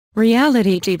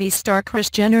Reality TV star Kris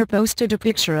Jenner posted a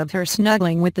picture of her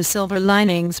snuggling with the Silver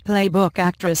Linings Playbook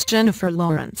actress Jennifer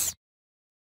Lawrence.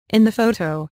 In the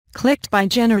photo, clicked by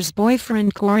Jenner's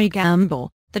boyfriend Corey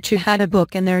Gamble, the two had a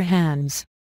book in their hands.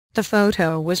 The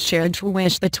photo was shared to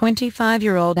wish the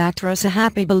 25-year-old actress a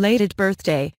happy belated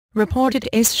birthday, reported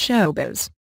Ace Showbiz.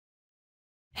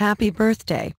 Happy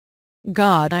birthday.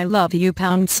 God, I love you.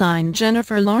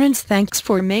 Jennifer Lawrence, thanks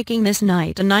for making this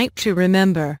night a night to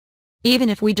remember. Even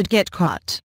if we did get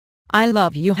caught. I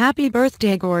love you. Happy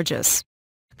birthday, gorgeous.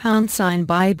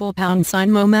 Bible.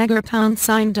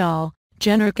 Momager. Doll.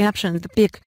 Jenner captioned the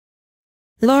pic.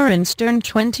 Lawrence turned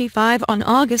 25 on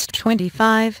August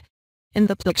 25. In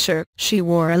the picture, she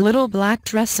wore a little black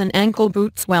dress and ankle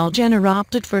boots while Jenner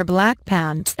opted for black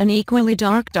pants, an equally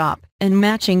dark top, and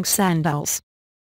matching sandals.